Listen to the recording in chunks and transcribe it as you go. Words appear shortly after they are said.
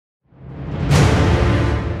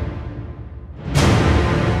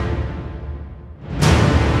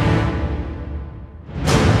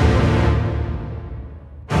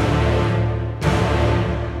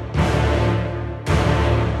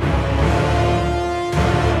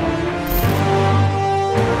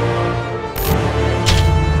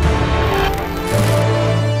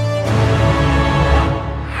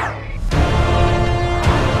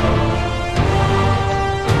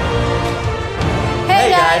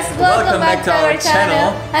Welcome back to our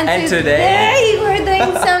channel. And today we're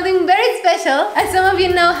doing something very special. As some of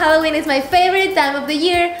you know, Halloween is my favorite time of the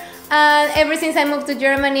year. And ever since I moved to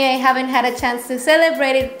Germany, I haven't had a chance to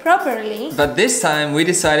celebrate it properly. But this time we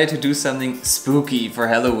decided to do something spooky for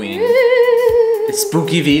Halloween. A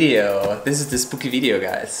spooky video. This is the spooky video,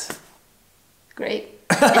 guys. Great.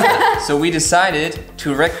 So we decided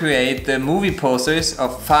to recreate the movie posters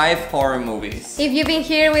of 5 horror movies. If you've been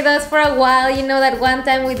here with us for a while, you know that one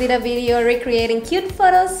time we did a video recreating cute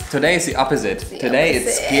photos. Today is the opposite. Today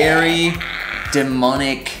it's scary,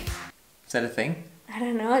 demonic. Is that a thing? I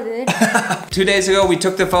don't know, dude. 2 days ago we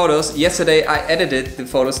took the photos. Yesterday I edited the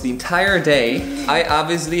photos the entire day. I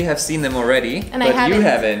obviously have seen them already, And but I you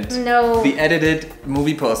haven't. No. The edited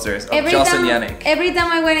movie posters of Joss and Yannick. Every time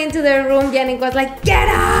I went into their room, Yannick was like, "Get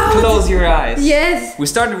out!" Close your eyes. Yes. We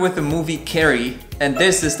started with the movie Carrie, and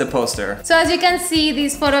this is the poster. So as you can see,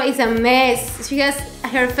 this photo is a mess. She has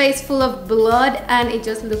her face full of blood and it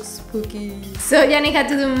just looks spooky. So Yannick had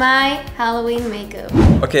to do my Halloween makeup.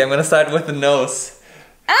 Okay, I'm gonna start with the nose.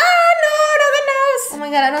 Ah, no, not the nose! Oh my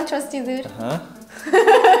god, I don't trust you, dude. Huh?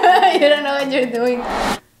 You don't know what you're doing.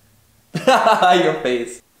 Your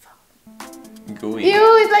face. Gooey.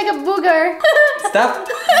 Ew, it's like a booger. Stop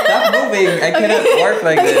moving. I cannot work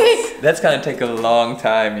like this. That's gonna take a long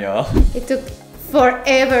time, y'all. It took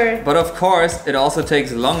forever. But of course, it also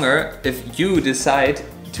takes longer if you decide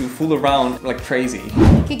to fool around like crazy.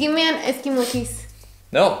 Can you give me an Eskimo kiss?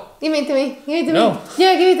 No. Give it to me. Give it to No. me.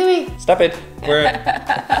 Yeah, give it to me. Stop it. We're...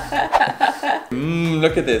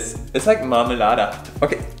 look at this. It's like marmalada.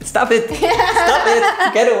 Okay, stop it. Stop it.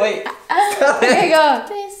 Get away. Stop it. There you go.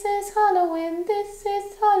 This is Halloween. This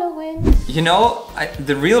is Halloween. You know,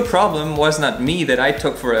 the real problem was not me that I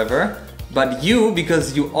took forever, but you,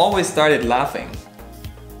 because you always started laughing.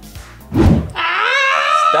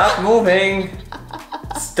 Stop moving.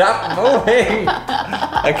 Stop moving.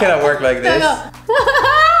 I cannot work like this. Go.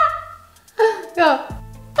 Go.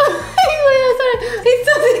 It's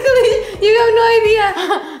so ticklish. You have no idea.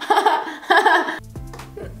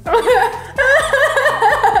 Okay.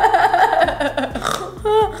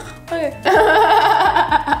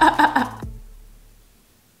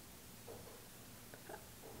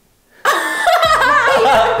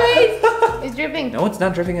 It's dripping. No, it's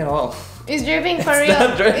not dripping at all. It's dripping for real.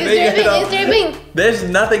 Not dripping it's dripping. at all. It's dripping. There's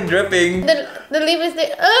nothing dripping. The lip is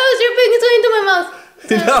there. Oh, it's dripping. It's going into my mouth.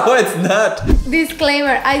 No, it's not.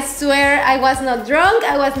 Disclaimer, I swear I was not drunk,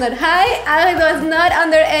 I was not high, I was not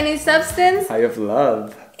under any substance. I have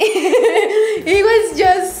love. It was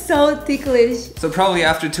just so ticklish. So probably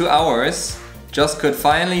after 2 hours, Joss could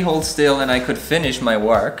finally hold still and I could finish my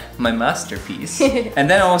work, my masterpiece. And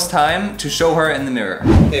then it was time to show her in the mirror.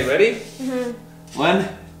 Okay, ready? Mm-hmm. 1,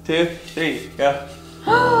 2, 3, go.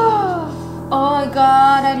 Oh my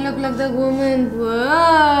god, I look like the woman.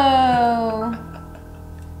 Whoa.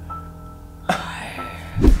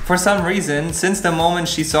 For some reason, since the moment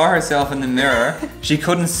she saw herself in the mirror, she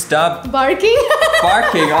couldn't stop Barking?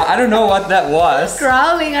 barking. I don't know what that was.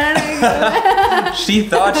 Growling, I don't know. She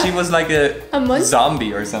thought she was like a monster?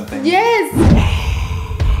 zombie or something. Yes!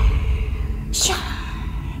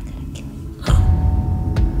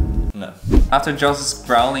 No. After Joss's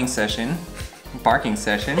growling session, barking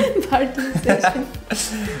session,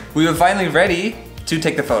 we were finally ready to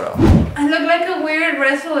take the photo. I look like a weird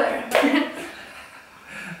wrestler.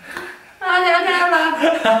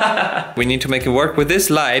 We need to make it work with this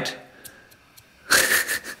light.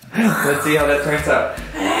 Let's see how that turns out. So.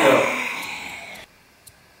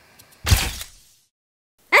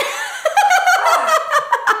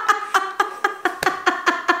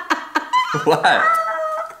 What?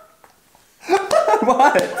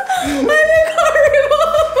 What? I look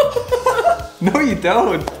horrible. No, you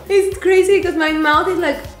don't. It's crazy because my mouth is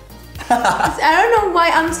like... I don't know why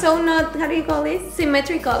I'm so not, how do you call it?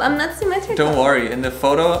 Symmetrical. I'm not symmetrical. Don't worry, in the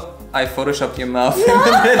photo, I photoshopped your mouth. No!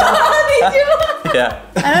 Did you? Yeah.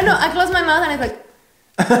 I don't know, I closed my mouth and it's like...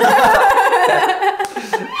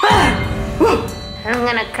 I'm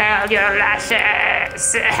gonna curl your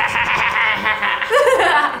lashes.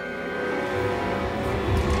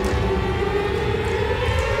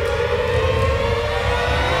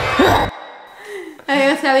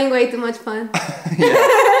 I was having way too much fun.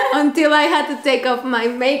 Until I had to take off my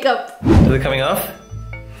makeup. Is it coming off?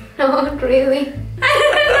 No, really.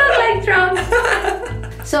 I look like Trump.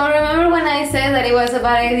 So remember when I said that it was a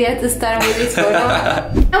bad idea to start with this photo?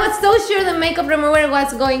 I was so sure the makeup remover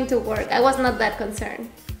was going to work. I was not that concerned.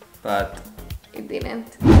 But... it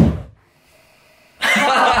didn't.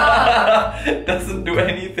 Doesn't do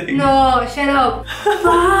anything. No, shut up.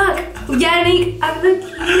 Fuck! Yannick, I'm the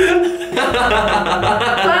king.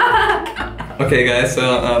 Fuck! Okay guys,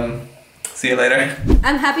 so see you later.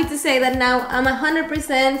 I'm happy to say that now I'm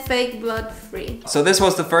 100% fake blood free. So this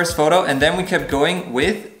was the first photo, and then we kept going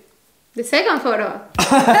with the second photo.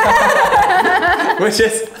 which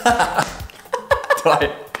is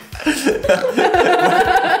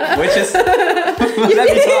which is let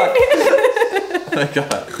me talk. Oh my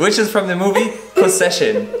god. Which is from the movie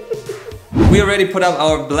Possession. We already put up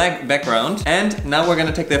our black background, and now we're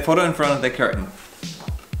gonna take that photo in front of the curtain.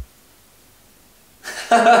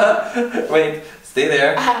 Wait, stay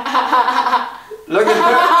there. Look at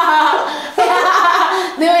her.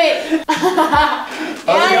 Do it.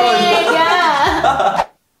 Yeah.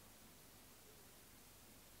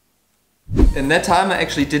 In that time I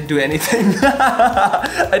actually didn't do anything.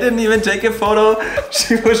 I didn't even take a photo.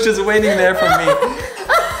 She was just waiting there for me.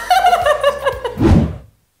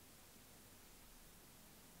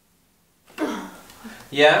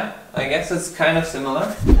 Yeah, I guess it's kind of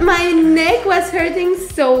similar. My neck was hurting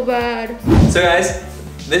so bad. So guys,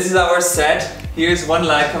 this is our set. Here's one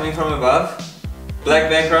light coming from above. Black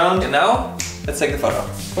background. And now, let's take the photo.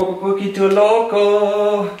 Poco poquito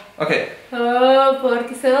loco. Okay. Oh,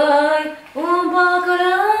 porque soy un poco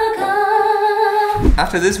loca.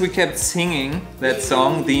 After this we kept singing that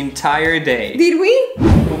song the entire day. Did we?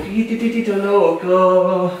 Poquitito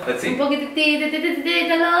loco. Let's see. Un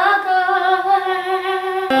poquitito loco.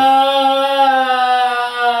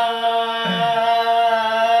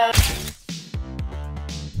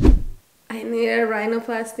 I need a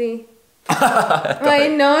rhinoplasty. My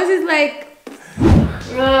nose is like...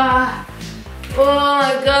 Oh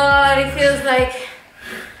my god, it feels like...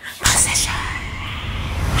 Possession.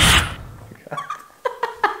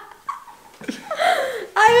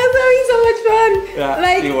 I was having so much fun. Yeah,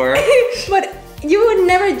 like, you were. But you were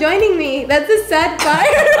never joining me. That's the sad part.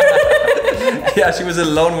 Yeah, she was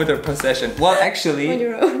alone with her possession. Well, actually, On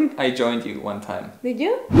your own. I joined you one time. Did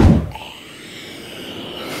you?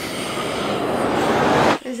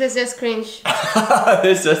 This is just cringe.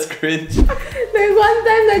 This is cringe. The one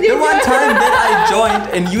time that you The one time that I joined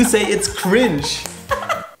and you say it's cringe.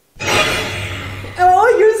 Oh,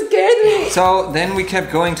 you scared me. So then we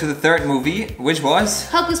kept going to the third movie, which was...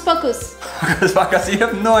 Hocus Pocus. Because you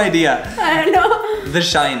have no idea. I don't know. The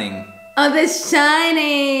Shining. Oh, The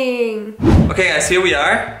Shining. Okay guys, here we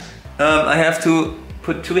are. I have to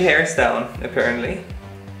put 2 hairs down, apparently.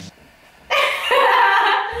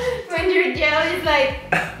 When your gel is like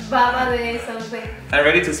Baba de something. Are you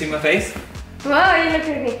ready to see my face? Wow, you look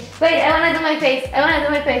at me. Wait, I wanna do my face.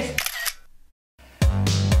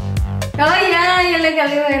 Oh yeah, you look a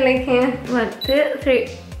little bit like him. 1, 2, 3.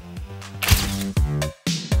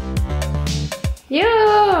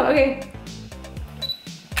 Okay.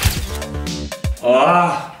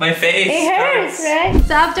 Oh, my face. It hurts, right?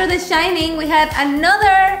 So after The Shining, we had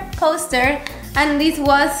another poster, and this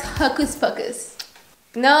was Hocus Pocus.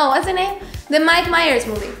 No, what's the name? The Mike Myers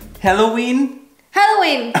movie. Halloween?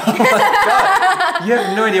 Halloween! Oh my god! You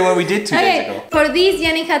have no idea what we did 2 days ago. For this,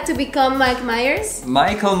 Yannick had to become Mike Myers.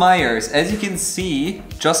 Michael Myers. As you can see,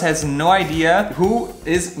 Joss has no idea who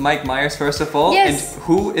is Mike Myers first of all, Yes. and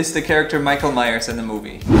who is the character Michael Myers in the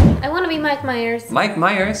movie. I want to be Mike Myers. Mike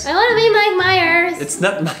Myers? I want to be Mike Myers. It's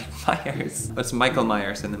not Mike Myers. It's Michael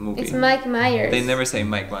Myers in the movie. It's Mike Myers. They never say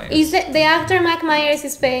Mike Myers. The actor Mike Myers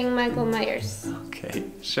is playing Michael Myers. Okay,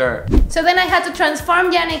 sure. So then I had to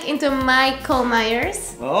transform Yannick into Michael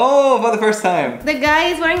Myers. Oh, for the first time. The guy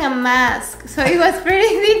is wearing a mask, so it was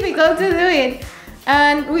pretty difficult to do it.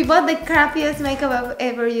 And we bought the crappiest makeup I've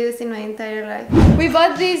ever used in my entire life. We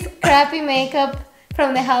bought this crappy makeup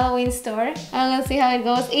from the Halloween store. I'm gonna see how it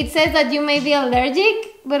goes. It says that you may be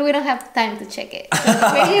allergic, but we don't have time to check it. So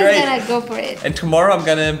we're just gonna go for it. And tomorrow I'm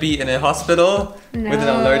gonna be in a hospital with an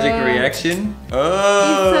allergic reaction.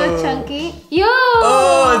 Oh! It's so chunky. Yo!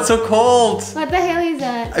 Oh, it's so cold! What the hell is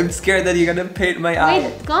that? I'm scared that you're gonna paint my eye.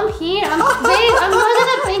 Wait, come here. Babe, I'm not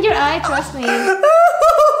gonna paint your eye, trust me.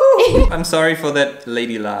 I'm sorry for that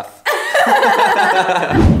lady laugh.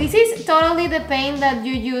 This is totally the paint that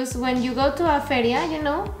you use when you go to a feria, you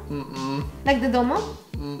know? Like the domo?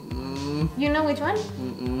 You know which one?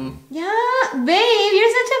 Yeah, babe,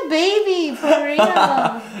 you're such a baby, for real.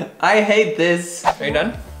 I hate this. Are you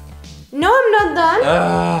done? No, I'm not done.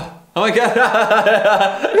 Oh my god.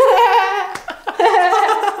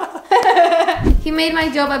 He made my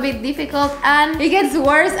job a bit difficult, and it gets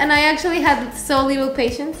worse, and I actually had so little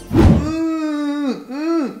patience.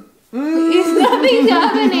 It's nothing is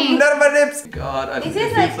happening? Not my lips. God, it This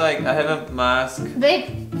feels is like I have a mask.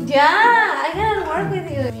 Babe, yeah, I cannot work with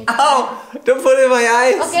you. Ow! Don't put it in my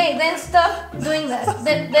eyes. Okay, then stop doing that.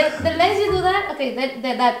 The less you do that, okay,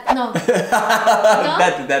 that, no. No?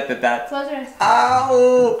 That. Close your eyes. Ow!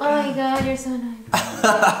 Oh my god, you're so nice.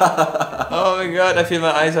 Oh my god, I feel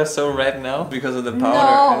my eyes are so red now because of the powder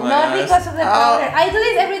No, in my not eyes. because of the powder. I do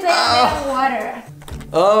this every time I have water.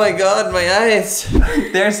 Oh my god, my eyes.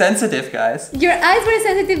 They're sensitive, guys. Your eyes were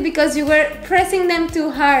sensitive because you were pressing them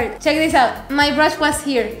too hard. Check this out. My brush was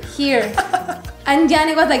here. And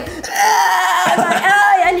Yannick was like, my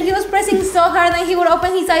eye! And he was pressing so hard and he would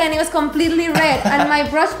open his eye and it was completely red. And my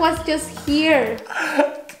brush was just here.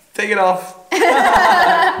 Take it off.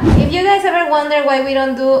 If you guys ever wonder why we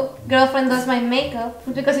don't do Girlfriend Does My Makeup,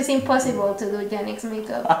 it's because it's impossible to do Yannick's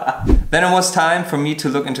makeup. Then it was time for me to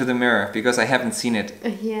look into the mirror because I haven't seen it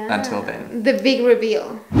until then. The big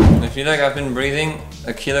reveal. I feel like I've been breathing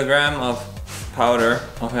a kilogram of powder.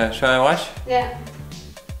 Okay, shall I watch? Yeah.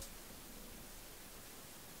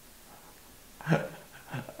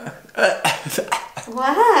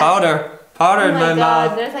 What? Powder in my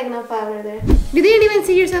mouth. There's like no powder there. You didn't even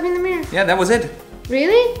see yourself in the mirror. Yeah, that was it.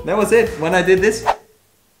 Really? That was it. When I did this.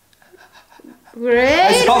 Great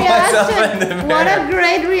I saw myself reaction. in the mirror. What a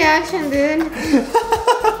great reaction, dude.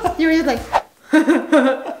 You were just like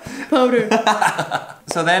powder.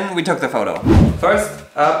 So then we took the photo. First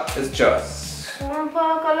up is Joss. Un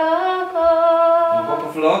poco loco. Un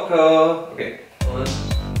poco loco. Okay. 1,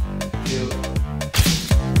 2.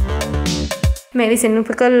 Me dicen un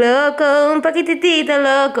poco loco, un poquitito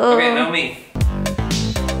loco. Okay, now me.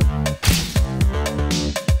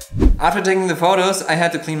 After taking the photos, I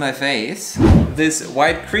had to clean my face. This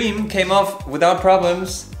white cream came off without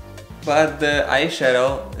problems, but the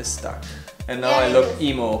eyeshadow is stuck. And now I look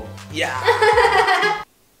emo. Yeah!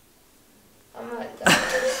 Oh my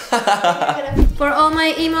god. For all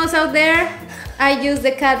my emos out there, I use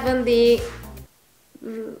the Kat Von D.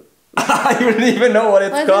 I don't even know what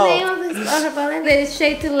it's What's called. the name of this other palette? The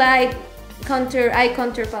Shade to Light eye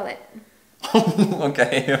contour palette.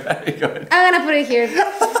 Okay, very good. I'm gonna put it here.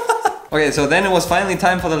 Okay, so then it was finally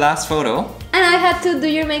time for the last photo. And I had to do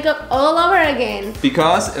your makeup all over again.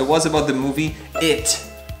 Because it was about the movie It.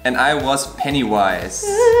 And I was Pennywise.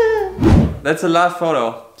 That's the last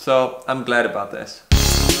photo, so I'm glad about this.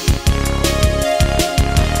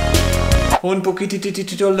 Un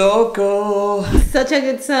poquitito loco. Such a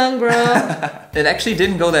good song, bro. It actually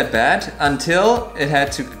didn't go that bad until it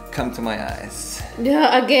had to come to my eyes.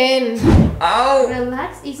 Yeah, again. Ow!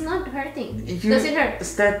 Relax, it's not hurting. Does it hurt?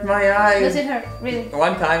 Stabbed my eye. Does it hurt? Really?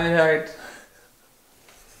 One time it hurt.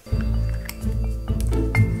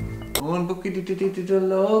 Un poquitito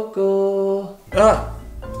loco. Ah!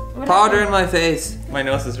 Powder in my face. My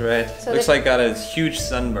nose is red. So Looks like I got a huge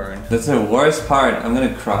sunburn. That's the worst part. I'm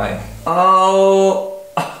gonna cry. Oh!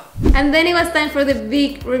 And then it was time for the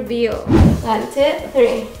big reveal. 1, 2,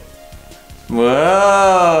 3.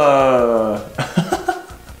 Whoa!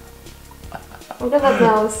 Look at that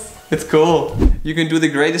nose. It's cool. You can do the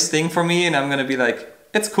greatest thing for me and I'm gonna be like,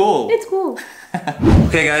 it's cool. It's cool.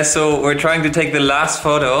 Okay guys, so we're trying to take the last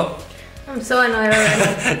photo. I'm so annoyed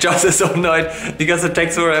already. Joss is so annoyed because it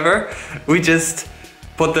takes forever. We just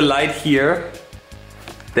put the light here.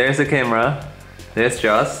 There's the camera. There's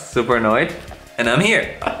Joss, super annoyed. And I'm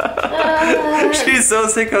here. She's so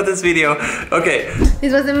sick of this video. Okay.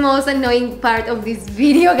 This was the most annoying part of this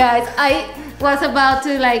video, guys. I was about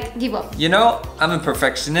to like give up. You know, I'm a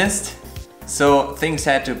perfectionist, so things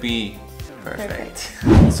had to be perfect.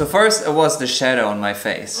 So first it was the shadow on my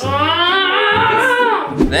face.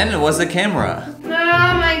 Then it was the camera. Oh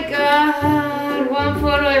my god, one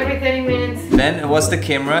photo every 30 minutes. Then it was the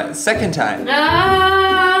camera second time.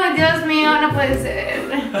 No, Dios mío, no puede ser.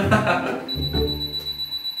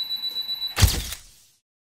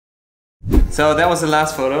 So that was the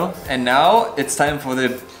last photo. And now it's time for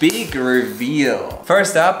the big reveal.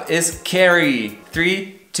 First up is Carrie.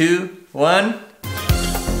 3, 2, 1.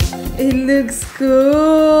 It looks cool.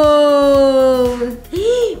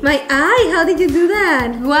 My eye, how did you do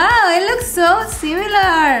that? Wow, it looks so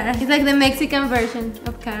similar. It's like the Mexican version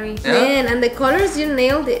of Carrie. Yeah. Man, and the colors, you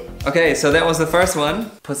nailed it. Okay, so that was the first one.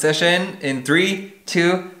 Possession in 3,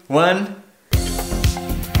 2, 1.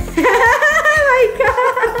 Oh my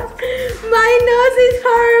god! My nose is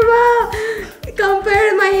horrible!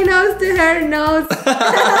 Compare my nose to her nose.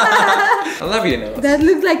 I love your nose. That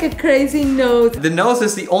looks like a crazy nose. The nose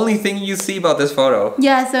is the only thing you see about this photo.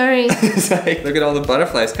 Yeah, sorry. It's like, look at all the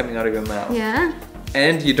butterflies coming out of your mouth. Yeah.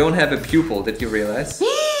 And you don't have a pupil, did you realize?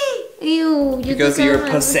 Ew, Because you're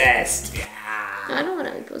possessed. Yeah. I don't want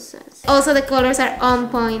to be possessed. Also, the colors are on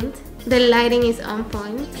point. The lighting is on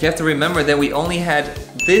point. You have to remember that we only had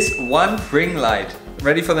this one ring light.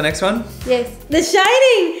 Ready for the next one? Yes. The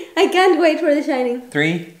Shining! I can't wait for The Shining.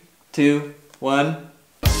 3, 2, 1.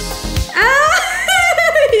 Ah!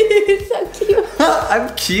 You're so cute.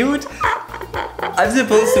 I'm cute? I'm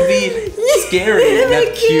supposed to be scary,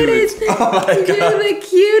 not cute. Oh my god. You're the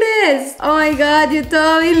cutest. Oh my god, you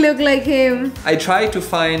totally look like him. I tried to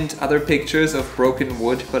find other pictures of broken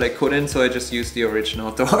wood, but I couldn't, so I just used the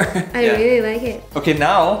original Thor. I really like it. Okay,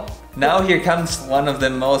 now here comes one of the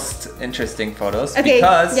most interesting photos. Okay,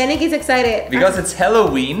 because Yannick is excited. Because it's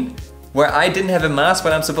Halloween, where I didn't have a mask,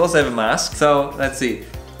 but I'm supposed to have a mask. So let's see.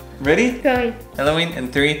 Ready? Going. Halloween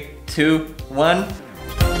in 3, 2, 1.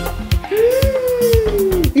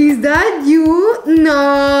 Is that you?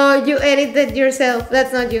 No, you edited yourself.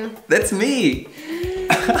 That's not you. That's me.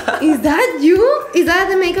 Is that you? Is that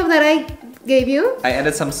the makeup that I gave you? I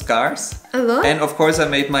added some scars. A lot? And of course I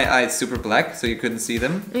made my eyes super black so you couldn't see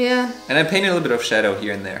them. Yeah. And I painted a little bit of shadow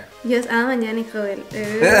here and there. Yes, I'm a Yannick Joel.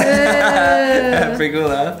 Pretty cool,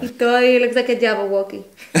 huh? He totally looks like a Jabberwocky.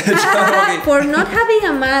 For not having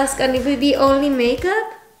a mask and it would be only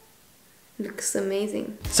makeup, looks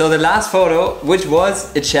amazing. So the last photo, which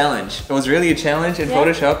was a challenge. It was really a challenge in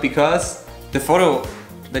Photoshop because the photo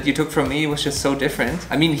that you took from me was just so different.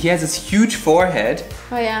 I mean, he has this huge forehead.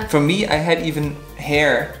 Oh yeah. For me, I had even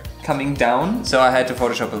hair coming down, so I had to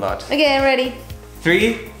Photoshop a lot. Okay, I'm ready.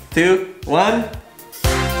 3, 2, 1.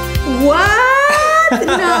 What?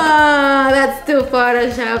 No, that's too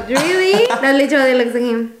photoshopped. Really? That literally looks like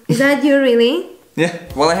him. Is that you really? Yeah.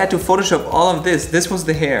 Well, I had to Photoshop all of this. This was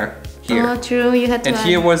the hair here. Oh, true. You had to. And add.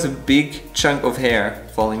 here was a big chunk of hair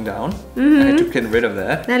falling down. I had to get rid of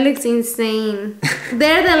that. That looks insane.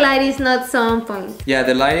 There, the light is not so on point. Yeah,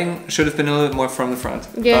 the lighting should have been a little bit more from the front.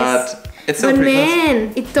 Yes. But it's still But pretty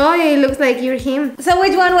man, it totally looks like you're him. So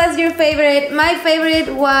which one was your favorite? My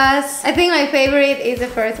favorite was... I think my favorite is the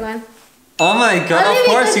first one. Oh my god, Only of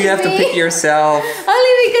course because you have it's to me. pick yourself.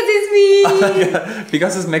 Only because it's me. Yeah,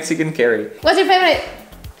 because it's Mexican Carrie. What's your favorite?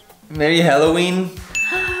 Maybe Halloween.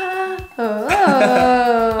 Oh.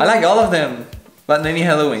 I like all of them, but maybe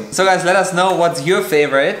Halloween. So guys, let us know what's your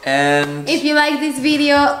favorite, and If you like this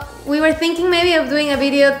video, we were thinking maybe of doing a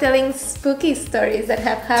video telling spooky stories that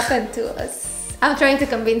have happened to us. I'm trying to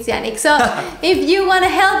convince Yannick. So if you want to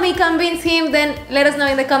help me convince him, then let us know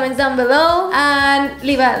in the comments down below. And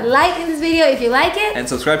leave a like in this video if you like it. and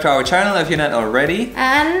subscribe to our channel if you're not already.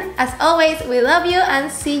 And as always, we love you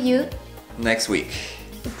and see you. Next week.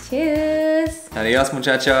 Cheers. Adios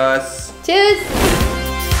muchachos. Cheers.